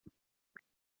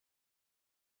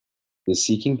The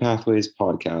Seeking Pathways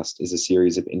podcast is a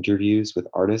series of interviews with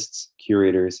artists,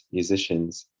 curators,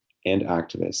 musicians, and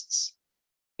activists.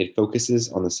 It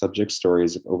focuses on the subject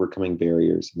stories of overcoming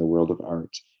barriers in the world of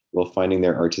art while finding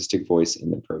their artistic voice in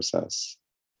the process.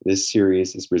 This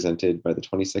series is presented by the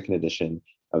 22nd edition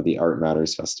of the Art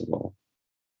Matters Festival.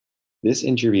 This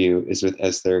interview is with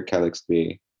Esther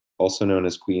C-Bea, also known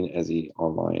as Queen Ezzy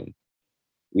online.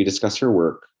 We discuss her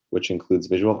work, which includes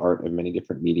visual art of many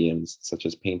different mediums, such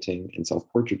as painting and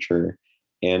self-portraiture,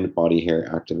 and body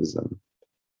hair activism.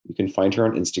 You can find her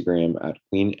on Instagram at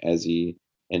Queen Ezzy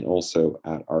and also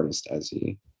at Artist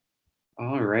Ezzy.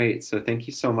 All right, so thank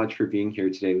you so much for being here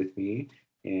today with me.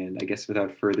 And I guess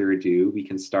without further ado, we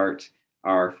can start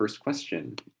our first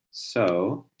question.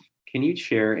 So, can you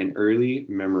share an early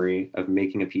memory of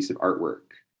making a piece of artwork?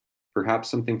 Perhaps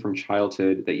something from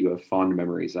childhood that you have fond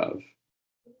memories of?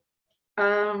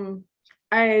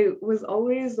 I was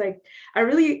always like, I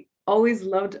really always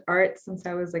loved art since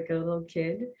I was like a little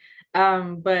kid.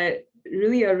 But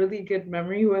really a really good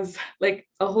memory was like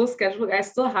a whole sketchbook. I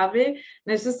still have it. And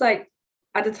it's just like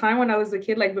at the time when I was a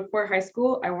kid, like before high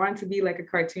school, I wanted to be like a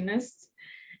cartoonist.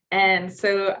 And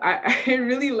so I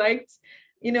really liked,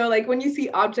 like when you see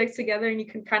objects together and you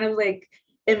can kind of like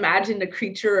imagine a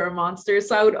creature or a monster.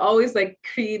 So I would always like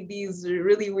create these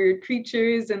really weird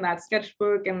creatures in that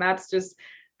sketchbook. And that's just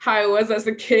how I was as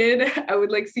a kid. I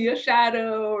would like see a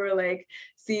shadow or like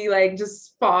see like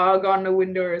just fog on the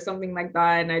window or something like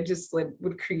that. And I just like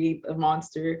would create a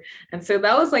monster. And so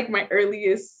that was like my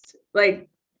earliest like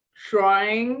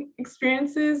drawing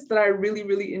experiences that I really,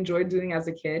 really enjoyed doing as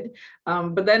a kid.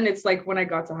 But then it's like when I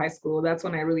got to high school, that's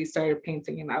when I really started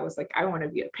painting and I was like, I want to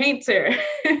be a painter.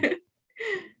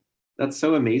 That's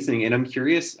so amazing. And I'm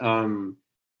curious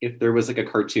if there was like a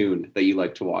cartoon that you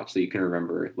like to watch that you can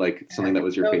remember, like something that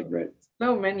was your so, favorite.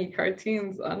 so many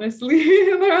cartoons, honestly.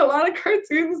 There are a lot of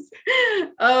cartoons.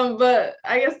 But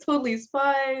I guess Totally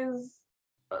Spies,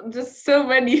 just so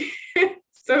many,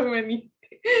 so many.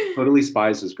 Totally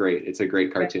Spies was great. It's a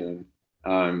great cartoon.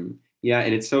 Yeah,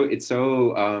 and it's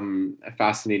so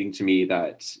fascinating to me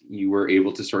that you were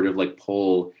able to sort of like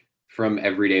pull from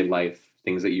everyday life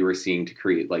things that you were seeing to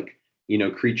create like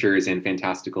creatures and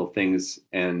fantastical things.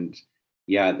 And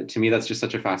yeah, to me that's just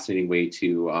such a fascinating way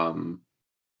to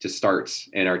start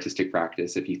an artistic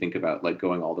practice if you think about like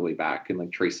going all the way back and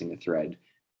like tracing a thread.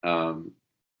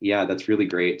 Yeah, that's really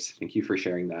great. Thank you for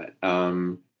sharing that.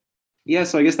 Yeah,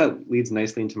 so I guess that leads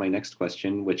nicely into my next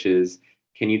question, which is,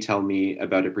 can you tell me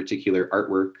about a particular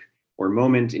artwork or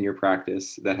moment in your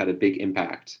practice that had a big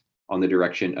impact on the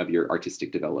direction of your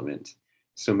artistic development?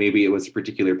 So maybe it was a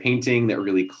particular painting that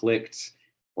really clicked,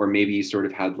 or maybe you sort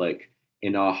of had like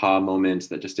an aha moment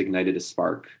that just ignited a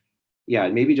spark. Yeah,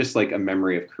 maybe just like a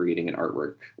memory of creating an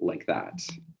artwork like that.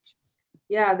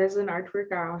 Yeah, there's an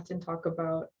artwork I often talk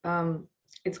about.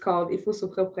 It's called Il faut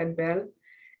souffrir pour être belle.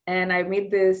 And I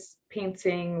made this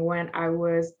painting when I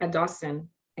was a Dawson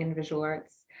in visual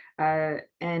arts.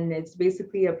 And it's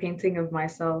basically a painting of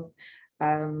myself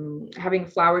having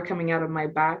flour coming out of my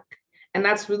back. And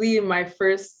that's really my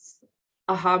first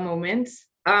aha moment.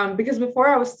 Because before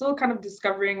I was still kind of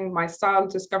discovering my style,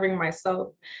 discovering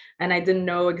myself, and I didn't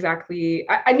know exactly.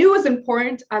 I knew it was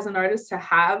important as an artist to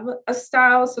have a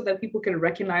style so that people could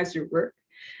recognize your work.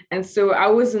 And so I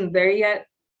wasn't there yet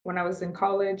when I was in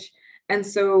college. And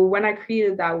so when I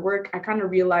created that work, I kind of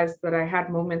realized that I had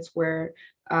moments where,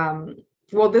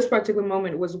 well, this particular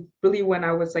moment was really when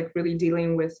I was like really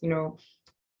dealing with,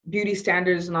 beauty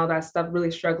standards and all that stuff, really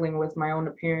struggling with my own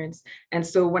appearance. And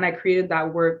so when I created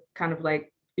that work, kind of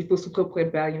like, il faut se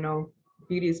couper belle,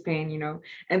 beauty is pain,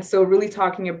 And so really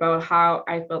talking about how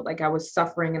I felt like I was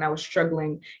suffering and I was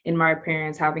struggling in my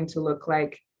appearance, having to look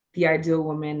like the ideal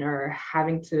woman or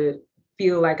having to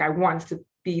feel like I wanted to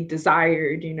be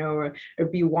desired, or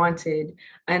be wanted.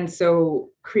 And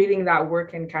so creating that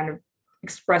work and kind of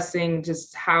expressing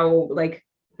just how like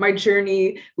my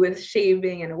journey with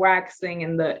shaving and waxing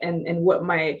and what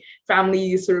my family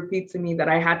used to repeat to me that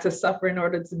I had to suffer in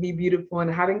order to be beautiful,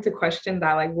 and having to question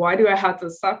that, like, why do I have to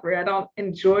suffer? I don't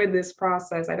enjoy this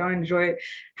process. I don't enjoy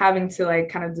having to like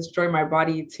kind of destroy my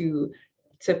body to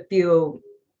feel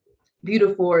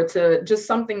beautiful, or to just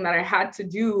something that I had to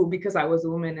do because I was a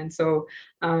woman. And so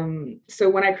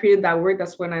when I created that work,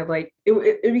 that's when I like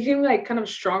it became like kind of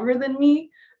stronger than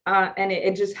me. And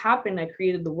it just happened. I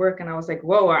created the work and I was like,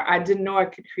 whoa, I didn't know I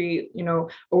could create, a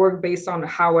work based on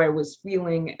how I was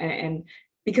feeling. And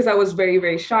because I was very,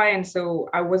 very shy. And so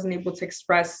I wasn't able to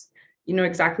express,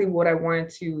 exactly what I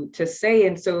wanted to say.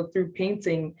 And so through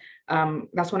painting,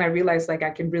 that's when I realized like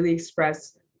I can really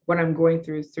express what I'm going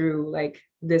through like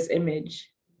this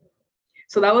image.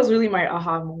 So that was really my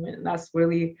aha moment. And that's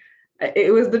really,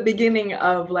 it was the beginning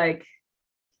of like,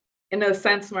 in a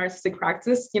sense, my artistic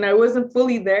practice. It wasn't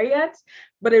fully there yet,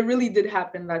 but it really did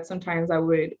happen that sometimes I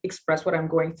would express what I'm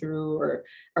going through,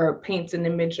 or paint an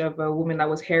image of a woman that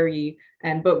was hairy,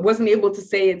 and but wasn't able to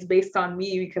say it's based on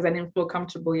me because I didn't feel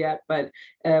comfortable yet. But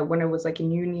when it was like in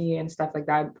uni and stuff like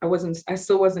that, I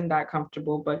still wasn't that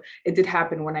comfortable, but it did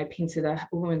happen when I painted a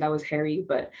woman that was hairy.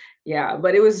 But yeah,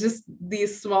 but it was just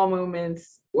these small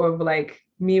moments of like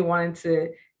me wanting to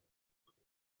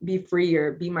be free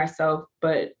or be myself,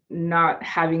 but not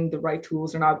having the right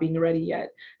tools or not being ready yet.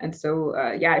 And so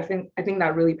yeah, I think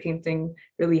that really painting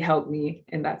really helped me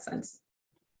in that sense.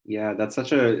 Yeah, that's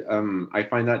such a, I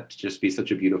find that to just be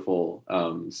such a beautiful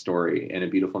story and a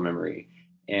beautiful memory.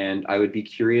 And I would be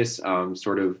curious,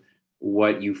 sort of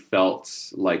what you felt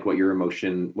like, what your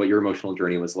emotional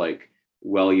journey was like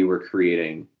while you were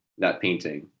creating that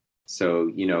painting.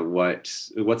 So, what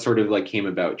sort of like came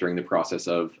about during the process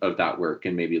of that work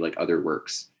and maybe like other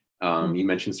works. You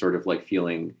mentioned sort of like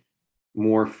feeling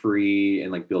more free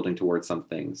and like building towards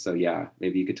something. So yeah,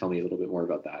 maybe you could tell me a little bit more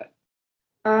about that.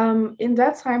 In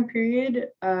that time period,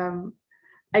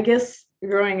 I guess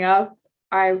growing up,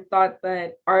 I thought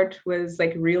that art was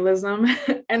like realism.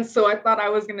 And so I thought I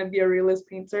was going to be a realist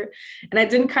painter. And I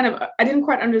didn't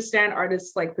quite understand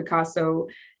artists like Picasso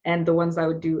and the ones that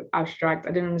would do abstract.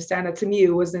 I didn't understand that. To me,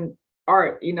 it wasn't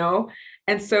art.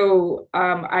 And so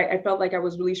I felt like I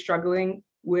was really struggling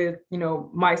with,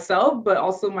 myself, but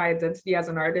also my identity as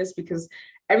an artist, because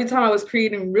every time I was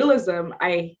creating realism,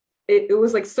 it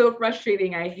was like so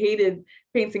frustrating. I hated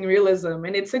painting realism,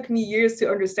 and it took me years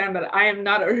to understand that I am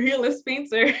not a realist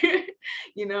painter.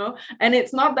 And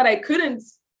it's not that I couldn't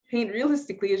paint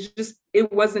realistically, it's just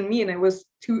it wasn't me, and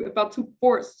it felt too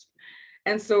forced.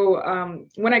 And so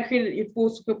when I created Il faut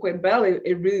se couper belle,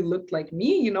 it really looked like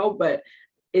me, but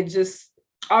it just,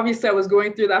 obviously I was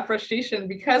going through that frustration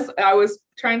because I was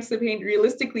trying to paint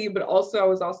realistically, but also I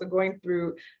was also going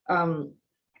through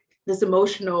this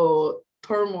emotional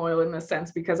turmoil in a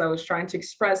sense, because I was trying to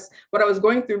express what I was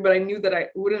going through, but I knew that I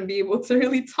wouldn't be able to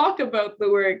really talk about the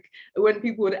work when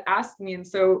people would ask me. And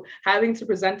so having to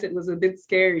present it was a bit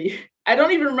scary. I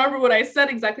don't even remember what I said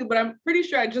exactly, but I'm pretty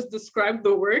sure I just described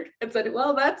the work and said,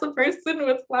 well, that's a person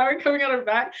with flower coming out her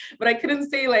back. But I couldn't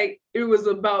say like it was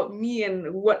about me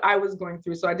and what I was going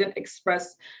through. So I didn't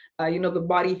express the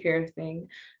body hair thing.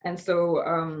 And so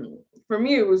for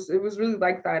me, it was really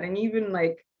like that. And even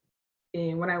like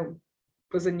when I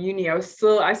was in uni, I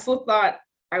still thought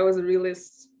I was a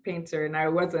realist painter, and I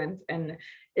wasn't. And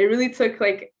it really took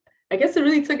like, I guess it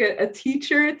really took a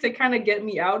teacher to kind of get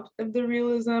me out of the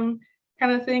realism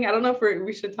kind of thing. I don't know if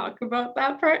we should talk about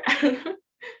that part.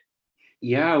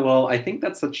 Yeah, well, I think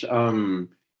that's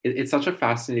it's such a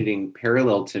fascinating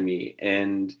parallel to me.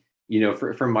 And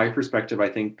from my perspective, I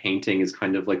think painting is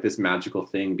kind of like this magical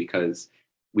thing because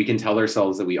we can tell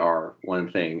ourselves that we are one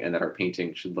thing and that our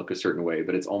painting should look a certain way,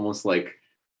 but it's almost like,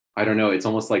 I don't know, it's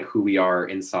almost like who we are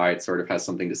inside sort of has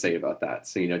something to say about that.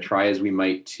 So, try as we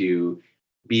might to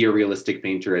be a realistic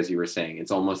painter, as you were saying,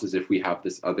 it's almost as if we have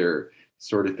this other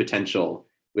sort of potential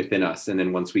within us. And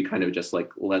then once we kind of just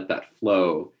like let that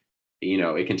flow,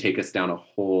 it can take us down a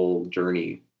whole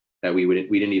journey that we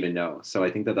didn't even know. So I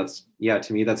think that's, yeah,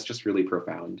 to me, that's just really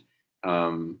profound.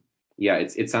 Yeah,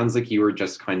 it sounds like you were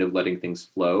just kind of letting things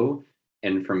flow.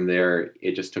 And from there,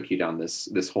 it just took you down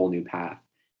this whole new path.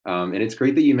 And it's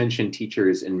great that you mentioned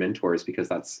teachers and mentors, because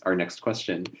that's our next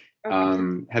question.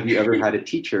 Have you ever had a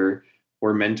teacher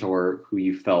or mentor who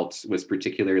you felt was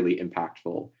particularly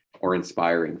impactful or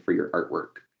inspiring for your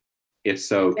artwork? If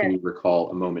so, can you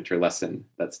recall a moment or lesson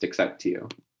that sticks out to you?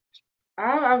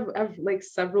 I've like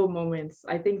several moments.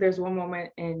 I think there's one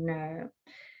moment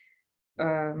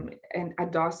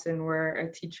at Dawson where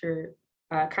a teacher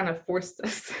kind of forced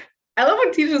us. I love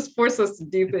when teachers force us to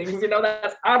do things,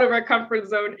 that's out of our comfort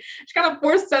zone. She kind of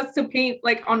forced us to paint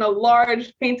like on a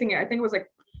large painting. I think it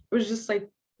was just like,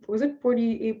 was it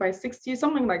 48 by 60,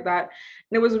 something like that?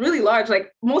 And it was really large.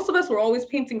 Like most of us were always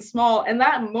painting small. And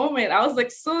that moment, I was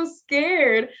like so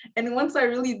scared. And once I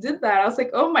really did that, I was like,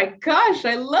 oh my gosh,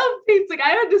 I love painting.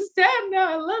 I understand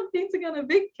now. I love painting on a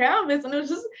big canvas. And it was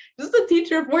just a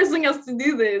teacher forcing us to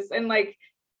do this. And like,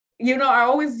 I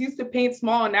always used to paint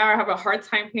small, and now I have a hard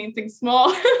time painting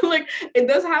small. Like it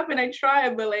does happen, I try,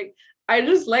 but like I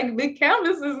just like big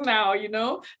canvases now.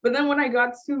 But then when I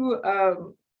got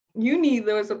to uni,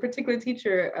 there was a particular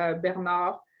teacher,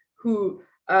 Bernard, who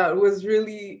was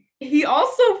really he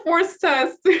also forced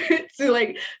us to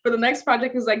like, for the next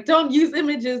project, was like, don't use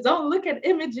images, don't look at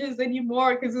images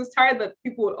anymore, because he was tired that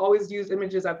people would always use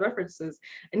images as references.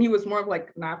 And he was more of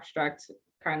like an abstract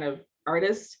kind of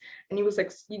artist. And he was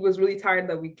like, he was really tired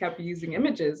that we kept using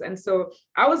images. And so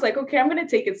I was like, okay, I'm going to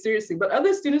take it seriously. But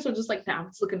other students were just like, nah, I'm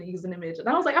just looking to use an image. And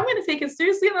I was like, I'm going to take it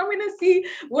seriously, and I'm going to see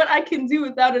what I can do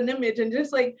without an image, and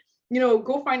just like,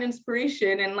 go find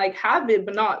inspiration and like have it,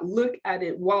 but not look at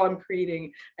it while I'm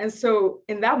creating. And so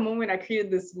in that moment, I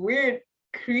created this weird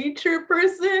creature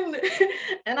person.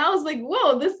 And I was like,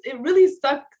 whoa, it really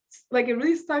stuck. Like it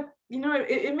really stuck,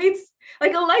 it made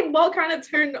like a light bulb kind of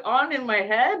turned on in my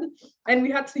head. And we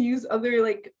had to use other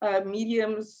like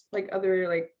mediums, like other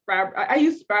like fabric. I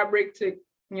used fabric to,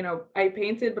 I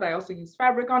painted, but I also used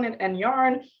fabric on it and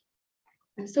yarn.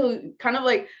 And so kind of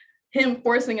like him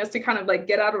forcing us to kind of like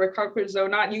get out of our comfort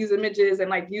zone, not use images, and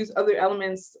like use other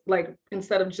elements, like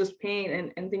instead of just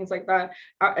paint and things like that.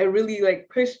 It really like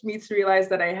pushed me to realize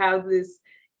that I have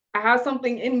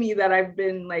something in me that I've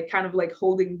been like kind of like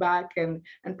holding back and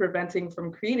preventing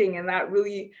from creating. And that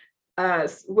really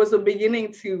was a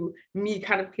beginning to me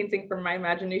kind of painting from my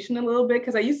imagination a little bit,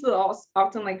 because I used to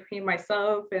often like paint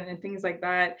myself and things like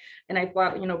that. And I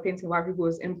thought, painting Black people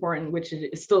was important, which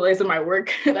it still is in my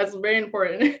work. That's very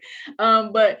important.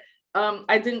 But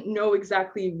I didn't know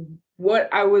exactly what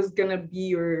I was gonna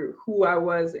be or who I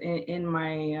was in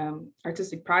my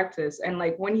artistic practice. And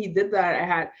like when he did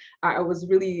that, I was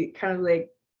really kind of like,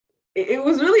 it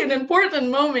was really an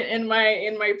important moment in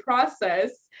my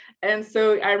process. And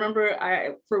so I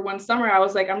remember for one summer, I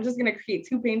was like, I'm just gonna create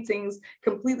 2 paintings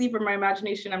completely from my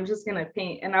imagination. I'm just gonna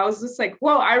paint. And I was just like,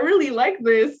 whoa, I really like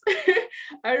this.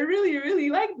 I really, really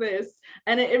like this.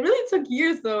 And it really took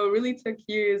years though, it really took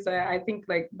years. I think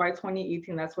like by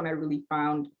 2018, that's when I really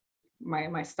found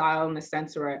my style, in the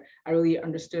sense where I really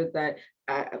understood that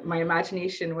my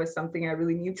imagination was something I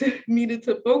really needed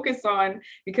to focus on,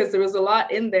 because there was a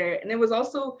lot in there. And it was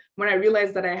also when I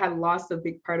realized that I had lost a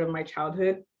big part of my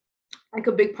childhood, like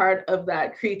a big part of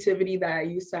that creativity that I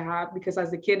used to have, because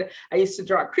as a kid, I used to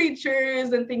draw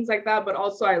creatures and things like that, but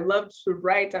also I loved to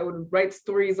write. I would write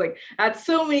stories, like I had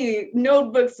so many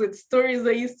notebooks with stories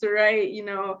I used to write,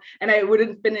 and I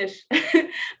wouldn't finish,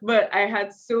 but I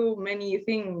had so many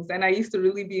things. And I used to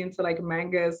really be into like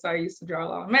mangas. So I used to draw a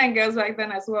lot of mangas back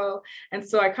then as well. And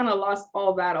so I kind of lost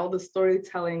all that, all the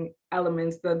storytelling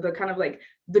elements, the kind of like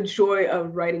the joy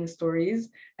of writing stories.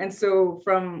 And so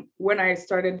from when I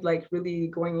started like really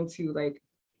going into like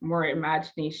more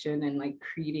imagination and like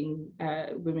creating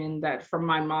women that from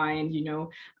my mind,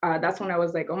 that's when I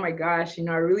was like, oh my gosh,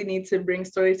 I really need to bring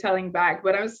storytelling back.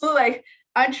 But I'm still like,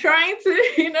 I'm trying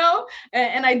to,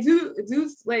 and I do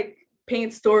like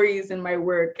paint stories in my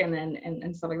work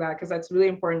and stuff like that, because that's really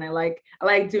important. I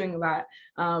like doing that.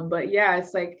 But yeah,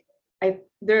 it's like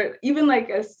there even like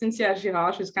Cynthia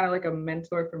Girard, she's kind of like a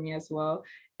mentor for me as well.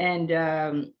 And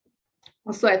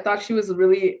also I thought she was a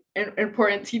really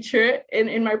important teacher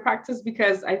in my practice,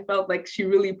 because I felt like she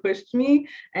really pushed me,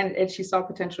 and she saw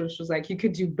potential. She was like, you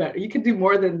could do better, you could do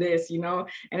more than this,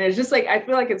 and it's just like, I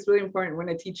feel like it's really important when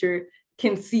a teacher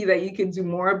can see that you can do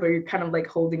more, but you're kind of like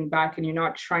holding back and you're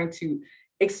not trying to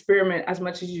experiment as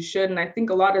much as you should. And I think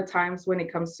a lot of times when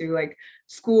it comes to like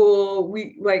school,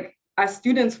 we like, as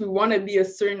students, we want to be a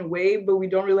certain way, but we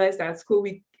don't realize that at school,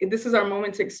 this is our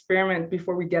moment to experiment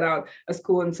before we get out of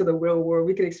school into the real world.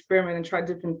 We could experiment and try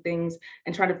different things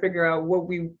and try to figure out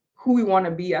who we want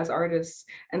to be as artists.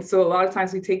 And so a lot of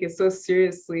times we take it so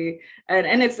seriously,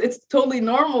 and it's totally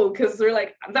normal, because they're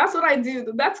like, that's what I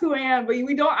do, that's who I am, but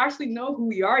we don't actually know who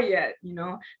we are yet,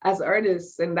 as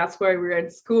artists. And that's why we're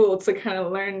at school, to kind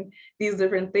of learn these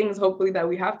different things. Hopefully that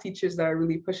we have teachers that are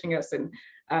really pushing us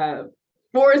and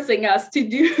forcing us to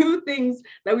do things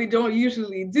that we don't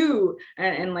usually do,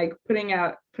 and like putting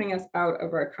us out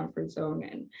of our comfort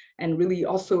zone, and really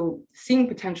also seeing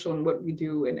potential in what we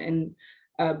do, and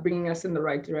bringing us in the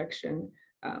right direction.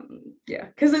 Yeah,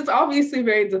 because it's obviously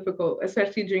very difficult,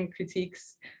 especially during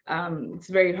critiques. It's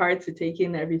very hard to take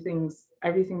in everything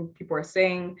people are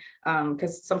saying,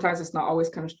 because sometimes it's not always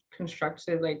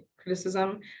constructive, like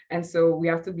criticism. And so we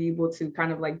have to be able to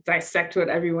kind of like dissect what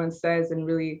everyone says, and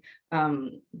really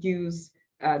use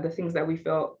the things that we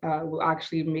feel will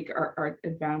actually make our art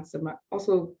advance, and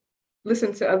also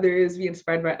listen to others, be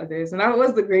inspired by others. And that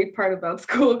was the great part about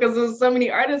school, because there was so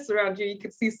many artists around you. You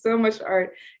could see so much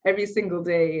art every single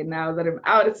day. And now that I'm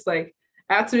out, it's like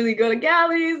I have to really go to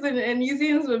galleries and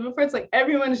museums, but before, it's like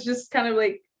everyone's just kind of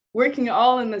like working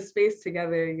all in the space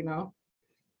together,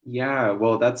 Yeah,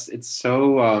 well, it's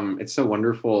so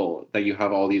wonderful that you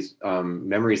have all these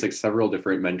memories, like several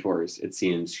different mentors, it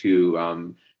seems, who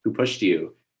who pushed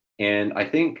you. And I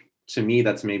think to me,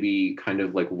 that's maybe kind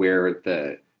of like where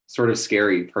the sort of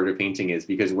scary part of painting is,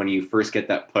 because when you first get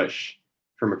that push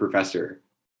from a professor,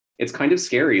 it's kind of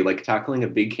scary, like tackling a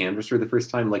big canvas for the first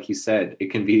time. Like you said,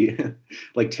 it can be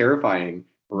like terrifying,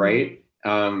 Mhm. right?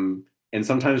 And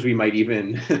sometimes we might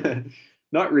even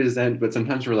not resent, but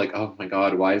sometimes we're like, oh my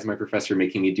God, why is my professor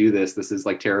making me do this? This is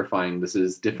like terrifying. This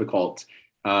is difficult.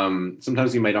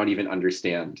 Sometimes we might not even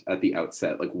understand at the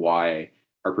outset, like why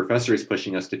our professor is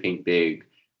pushing us to paint big,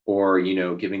 or,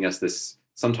 giving us this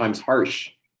sometimes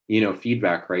harsh,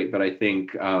 feedback, right? But I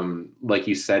think, like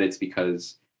you said, it's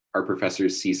because our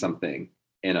professors see something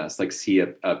in us, like see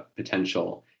a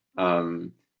potential.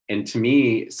 And to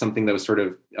me, something that was sort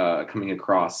of coming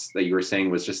across that you were saying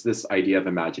was just this idea of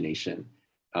imagination,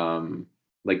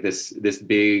 like this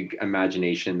big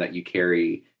imagination that you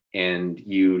carry, and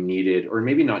you needed, or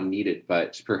maybe not needed,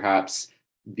 but perhaps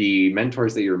the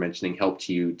mentors that you were mentioning helped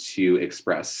you to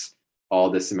express all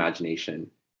this imagination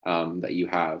that you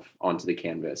have onto the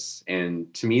canvas.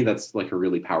 And to me, that's like a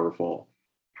really powerful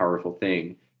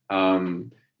thing.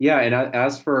 Yeah, and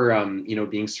as for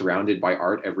being surrounded by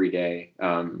art every day,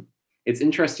 it's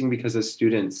interesting because as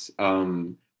students,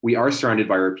 we are surrounded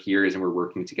by our peers and we're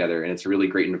working together, and it's a really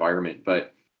great environment.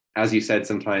 But as you said,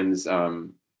 sometimes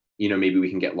maybe we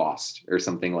can get lost or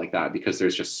something like that because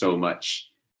there's just so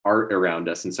much art around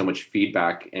us and so much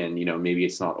feedback, and maybe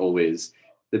it's not always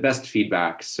the best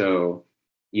feedback. So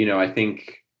I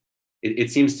think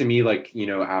it seems to me like,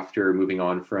 after moving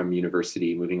on from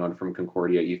university, moving on from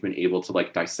Concordia, you've been able to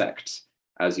like dissect,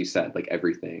 as you said, like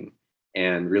everything,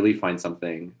 and really find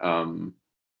something,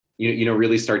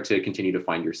 really start to continue to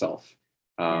find yourself.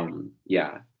 Yeah.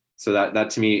 Yeah. So that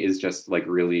to me is just like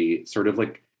really sort of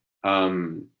like,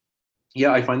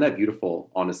 yeah, I find that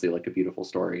beautiful, honestly, like a beautiful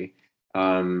story.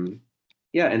 Um,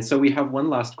 yeah. And so we have one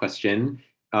last question.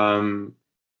 Um,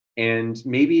 and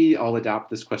maybe I'll adapt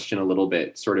this question a little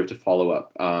bit, sort of to follow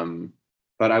up.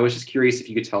 But I was just curious if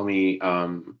you could tell me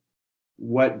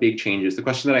what big changes. The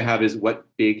question that I have is, what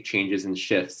big changes and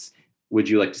shifts would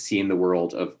you like to see in the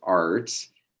world of art?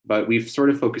 But we've sort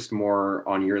of focused more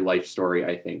on your life story,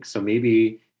 I think. So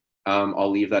maybe I'll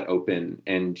leave that open,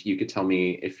 and you could tell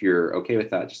me, if you're okay with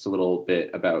that, just a little bit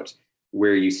about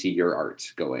where you see your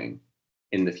art going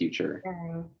in the future.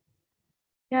 Yeah.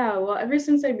 Yeah, well, ever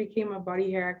since I became a body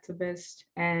hair activist,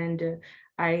 and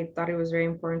I thought it was very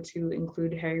important to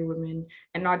include hairy women,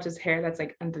 and not just hair that's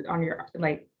like on your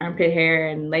like armpit hair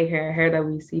and leg hair, hair that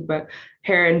we see, but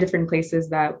hair in different places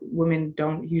that women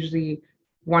don't usually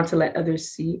want to let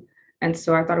others see. And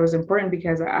so I thought it was important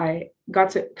because I got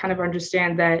to kind of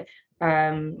understand that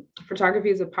photography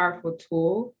is a powerful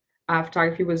tool.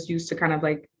 Photography was used to kind of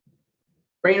like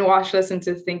brainwashed us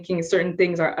into thinking certain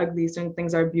things are ugly, certain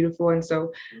things are beautiful. And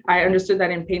so I understood that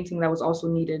in painting that was also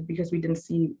needed because we didn't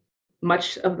see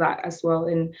much of that as well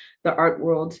in the art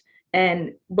world.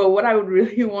 And but what I would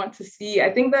really want to see,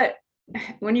 I think that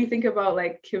when you think about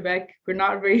like Quebec, we're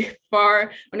not very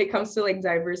far when it comes to like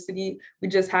diversity. We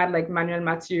just had like Manuel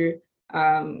Mathieu,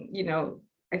 you know,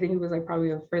 I think he was like probably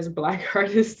the first Black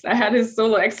artist that had his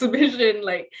solo exhibition.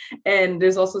 Like, and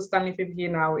there's also Stanley Fifier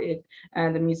now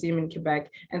at the museum in Quebec.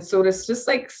 And so it's just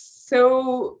like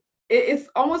so it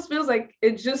almost feels like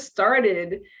it just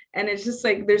started, and it's just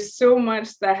like there's so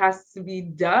much that has to be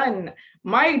done.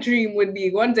 My dream would be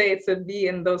one day to be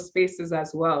in those spaces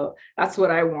as well. That's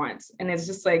what I want. And it's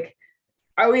just like,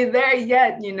 are we there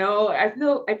yet? You know, I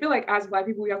feel like as Black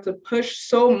people, we have to push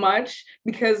so much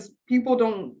because people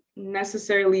don't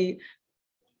necessarily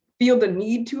feel the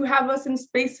need to have us in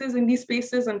these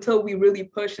spaces until we really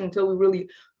push, until we really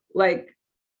like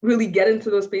really get into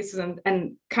those spaces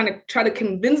and kind of try to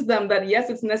convince them that yes,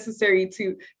 it's necessary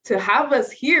to have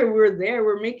us here. We're there,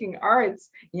 we're making arts,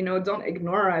 you know, don't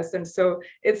ignore us. And so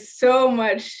it's so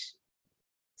much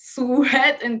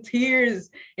sweat and tears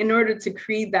in order to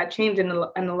create that change, and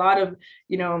a lot of,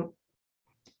 you know,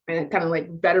 and kind of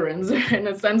like veterans in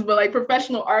a sense, but like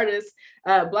professional artists,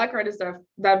 Black artists that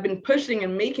have been pushing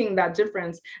and making that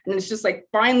difference. And it's just like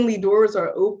finally doors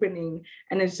are opening,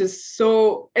 and it's just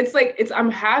so it's like I'm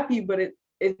happy, but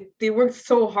they worked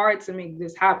so hard to make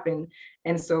this happen.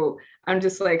 And so I'm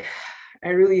just like, I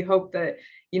really hope that,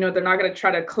 you know, they're not going to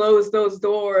try to close those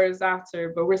doors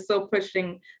after, but we're still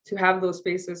pushing to have those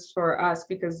spaces for us,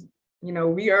 because you know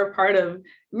we are part of,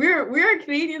 we're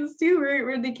Canadians too.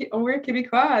 We're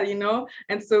Quebecois, you know,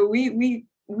 and so we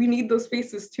need those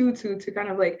spaces too to kind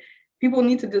of like, people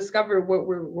need to discover what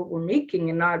we're making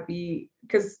and not be,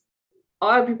 because a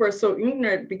lot of people are so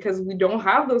ignorant because we don't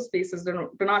have those spaces. They're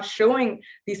not showing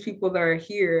these people that are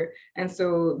here. And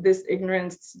so this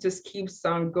ignorance just keeps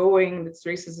on going. This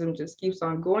racism just keeps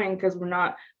on going because we're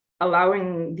not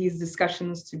allowing these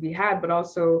discussions to be had, but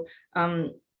also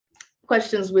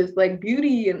questions with like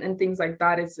beauty and things like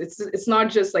that. It's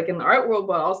not just like in the art world,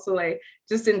 but also like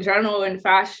just in general in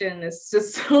fashion. It's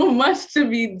just so much to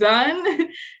be done,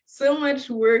 so much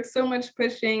work, so much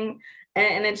pushing.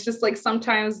 And it's just like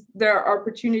sometimes there are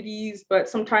opportunities, but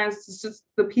sometimes it's just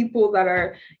the people that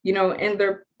are, you know, in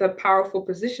the powerful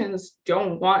positions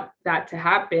don't want that to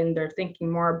happen. They're thinking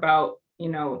more about, you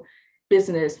know,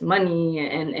 business, money,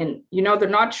 and you know, they're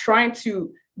not trying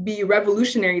to be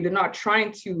revolutionary. They're not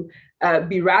trying to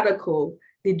be radical.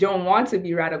 They don't want to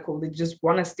be radical. They just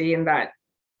want to stay in that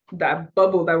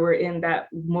bubble that we're in, that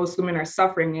most women are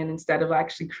suffering in, instead of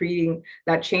actually creating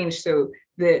that change so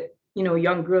that, you know,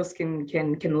 young girls can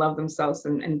love themselves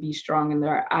and be strong in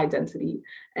their identity,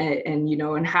 and you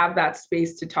know, and have that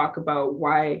space to talk about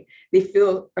why they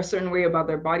feel a certain way about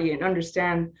their body and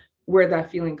understand where that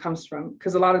feeling comes from.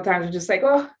 Because a lot of times we're just like,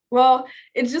 oh, well,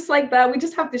 it's just like that, we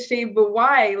just have to shave, but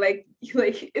why? Like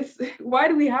it's, why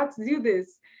do we have to do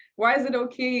this? Why is it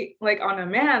okay like on a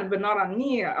man but not on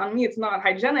me? On me it's not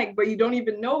hygienic, but you don't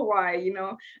even know why, you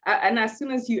know. And as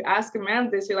soon as you ask a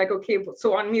man this, you're like, okay,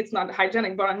 so on me it's not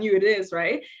hygienic, but on you it is,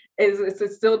 right?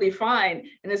 It's still defined.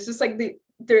 And it's just like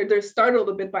they're startled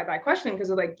a bit by that question, because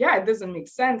they're like, yeah, it doesn't make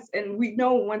sense. And we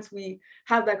know once we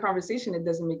have that conversation, it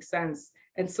doesn't make sense.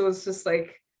 And so it's just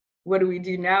like, what do we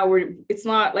do now? It's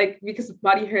not like, because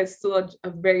body hair is still a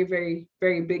very, very,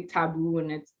 very big taboo,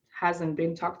 and it hasn't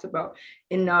been talked about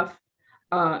enough.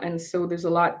 And so there's a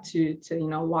lot to you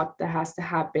know, a lot that has to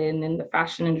happen in the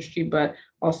fashion industry, but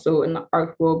also in the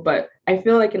art world. But I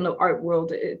feel like in the art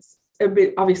world, it's a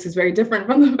bit, obviously it's very different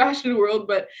from the fashion world,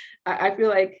 but I feel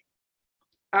like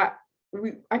I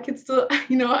could still,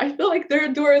 you know, I feel like there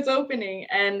are doors opening,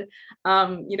 and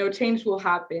you know, change will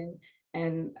happen.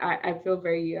 And I feel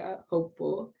very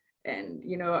hopeful. And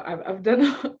you know, I've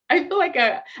done I feel like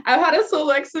I've had a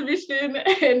solo exhibition,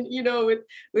 and you know,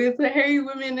 with the hairy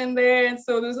women in there. And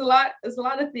so there's a lot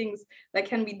of things that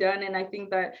can be done. And I think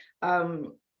that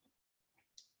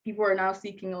people are now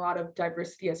seeking a lot of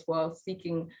diversity as well,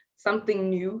 seeking something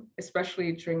new,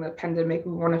 especially during the pandemic.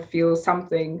 We want to feel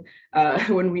something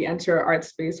when we enter our art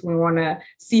space. We want to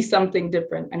see something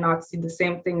different and not see the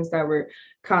same things that we're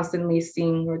constantly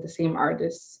seeing, or the same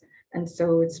artists. And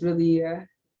so it's really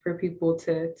for people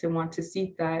to want to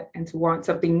seek that, and to want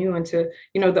something new, and to,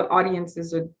 you know, the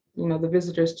audiences, or you know, the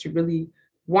visitors, to really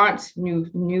want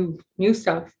new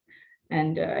stuff.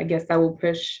 And I guess that will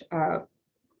push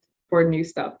for new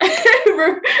stuff,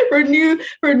 for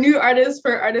new artists,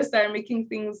 for artists that are making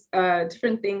things,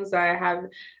 different things, that have,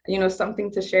 you know, something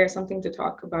to share, something to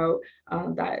talk about,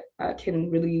 that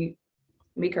can really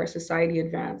make our society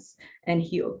advance and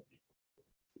heal.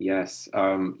 Yes.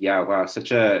 Yeah. Wow.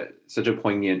 Such a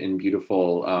poignant and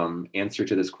beautiful answer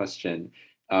to this question.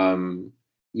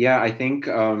 Yeah, I think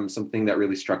something that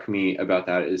really struck me about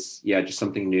that is, yeah, just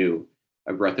something new,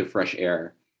 a breath of fresh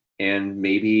air. And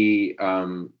maybe,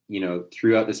 you know,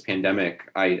 throughout this pandemic,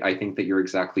 I think that you're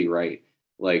exactly right.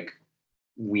 Like,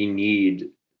 we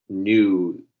need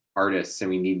new artists,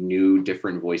 and we need new,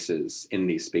 different voices in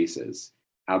these spaces.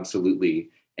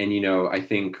 Absolutely. And, you know, I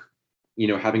think, you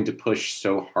know, having to push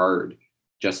so hard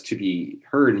just to be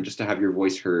heard and just to have your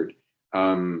voice heard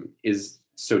is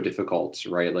so difficult,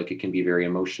 right? Like, it can be very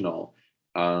emotional.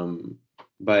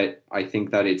 But I think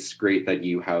that it's great that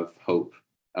you have hope,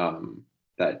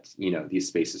 that, you know, these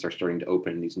spaces are starting to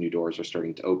open, these new doors are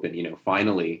starting to open, you know,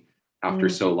 finally, after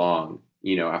so long,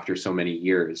 you know, after so many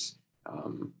years.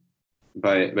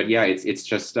 But yeah, it's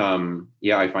just,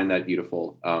 yeah, I find that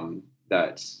beautiful,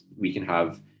 that we can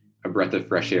have a breath of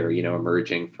fresh air, you know,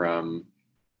 emerging from,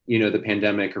 you know, the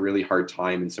pandemic, a really hard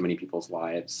time in so many people's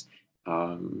lives.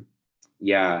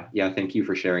 Yeah, thank you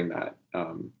for sharing that.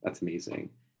 That's amazing.